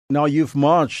Now, you've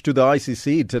marched to the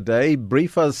ICC today.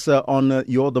 Brief us on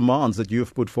your demands that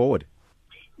you've put forward.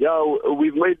 Yeah,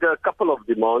 we've made a couple of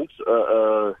demands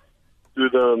to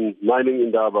the mining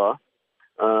indaba.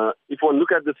 If one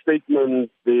look at the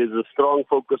statement, there's a strong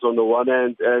focus on the one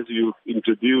hand, as you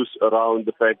introduced, around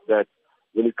the fact that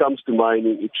when it comes to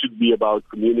mining, it should be about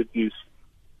communities,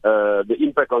 the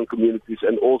impact on communities,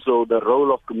 and also the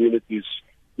role of communities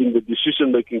in the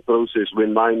decision-making process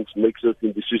when mines make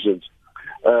certain decisions.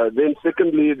 Then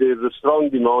secondly, there's a strong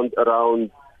demand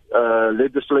around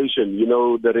legislation,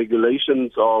 the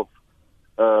regulations of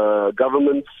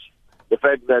governments, the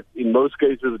fact that in most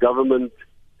cases government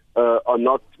are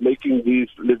not making these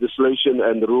legislation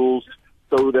and rules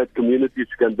so that communities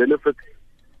can benefit.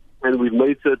 And we've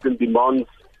made certain demands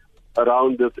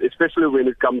around this, especially when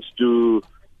it comes to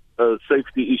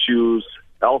safety issues,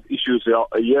 health issues.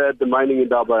 Here at the mining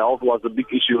indaba, health was a big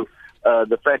issue.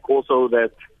 The fact also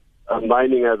that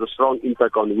mining has a strong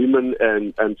impact on women,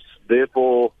 and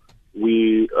therefore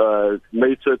we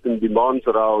made certain demands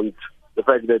around the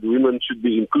fact that women should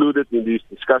be included in these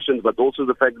discussions, but also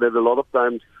the fact that a lot of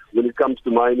times when it comes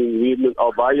to mining, women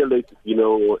are violated,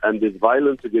 and there's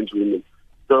violence against women.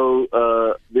 So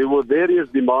there were various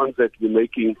demands that we're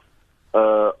making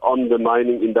on the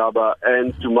mining indaba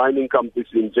and to mining companies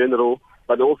in general,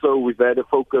 but also we've had a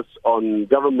focus on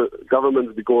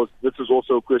governments because this is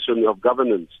also a question of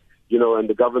governance, and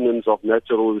the governance of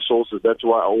natural resources. That's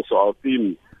why also our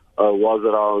theme was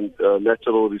around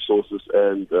natural resources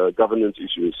and governance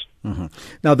issues. Mm-hmm.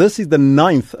 Now, this is the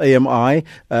 9th AMI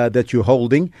that you're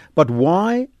holding, but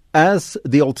why, as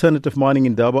the Alternative Mining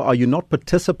Indaba, are you not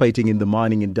participating in the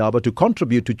mining indaba to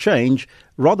contribute to change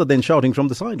rather than shouting from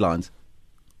the sidelines?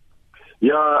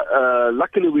 Yeah,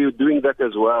 luckily we're doing that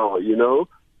as well,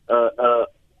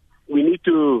 we need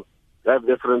to have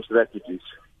different strategies.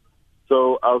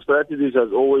 So our strategies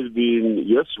has always been,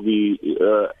 yes, we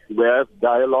have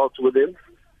dialogues with them.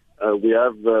 We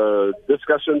have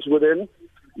discussions with them.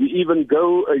 We even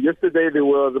go, yesterday there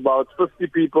was about 50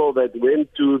 people that went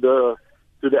to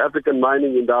the African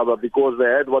Mining Indaba because they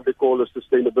had what they call a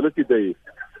sustainability day.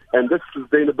 And this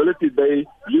sustainability day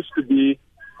used to be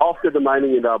after the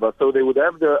mining indaba. So they would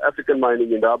have the African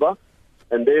Mining Indaba,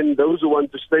 and then those who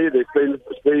want to stay, they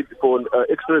stay for an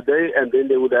extra day, and then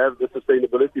they would have the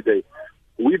sustainability day.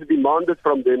 We've demanded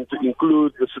from them to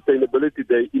include the sustainability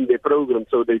day in their program,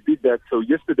 so they did that. So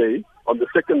yesterday, on the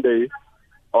second day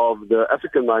of the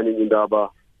African Mining Indaba,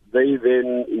 they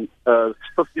then,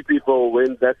 50 people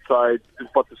went that side to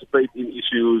participate in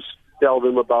issues, tell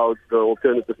them about the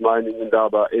Alternative Mining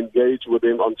Indaba, engage with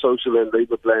them on social and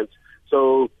labor plans.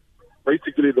 So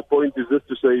basically the point is just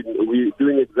to say we're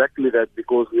doing exactly that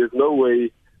because there's no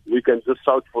way we can just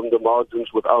shout from the margins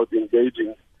without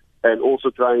engaging and also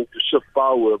trying to shift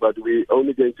power, but we're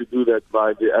only going to do that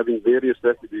by having various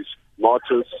strategies,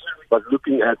 marches, but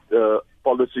looking at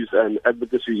policies and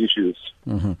advocacy issues.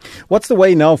 Mm-hmm. What's the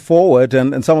way now forward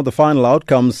and some of the final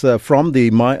outcomes from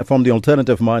the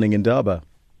Alternative Mining Indaba?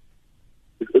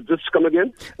 Just come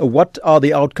again? What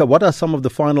are some of the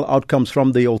final outcomes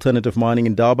from the Alternative Mining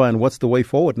Indaba, and what's the way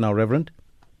forward now, Reverend?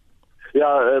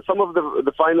 Yeah, some of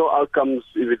the final outcomes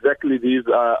is exactly these.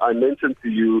 I mentioned to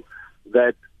you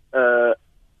that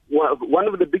one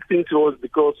of the big things was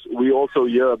because we also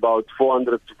hear about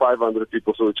 400 to 500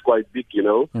 people, so it's quite big,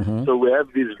 Mm-hmm. So we have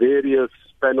these various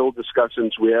panel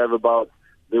discussions.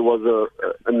 There was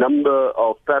a number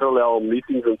of parallel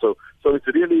meetings, and so it's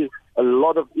really a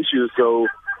lot of issues. So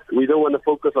we don't want to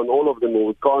focus on all of them, or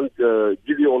we can't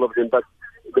give you all of them. But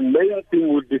the main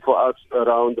thing would be for us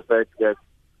around the fact that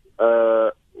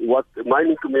what the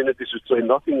mining community should say,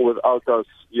 nothing without us,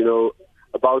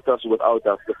 about us without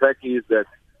us. The fact is that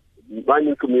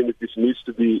mining communities needs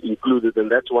to be included,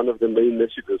 and that's one of the main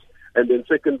messages. And then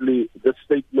secondly, the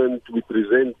statement we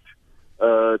present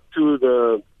to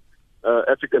the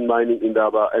African Mining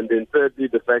Indaba, and then thirdly,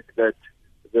 the fact that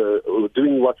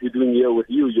doing what we're doing here with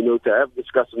you, to have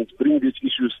discussions, bring these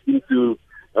issues into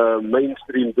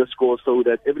mainstream discourse so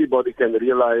that everybody can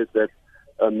realize that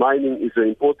mining is an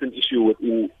important issue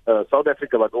within South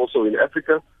Africa, but also in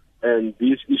Africa. And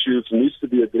these issues needs to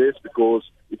be addressed because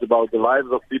it's about the lives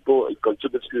of people. It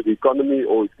contributes to the economy,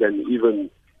 or it can even,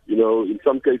 in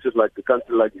some cases like a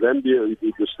country like Zambia, it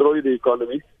will destroy the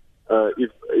economy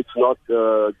if it's not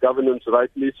governance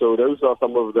rightly. So those are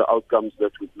some of the outcomes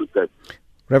that we've looked at.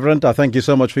 Reverend, I thank you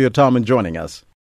so much for your time and joining us.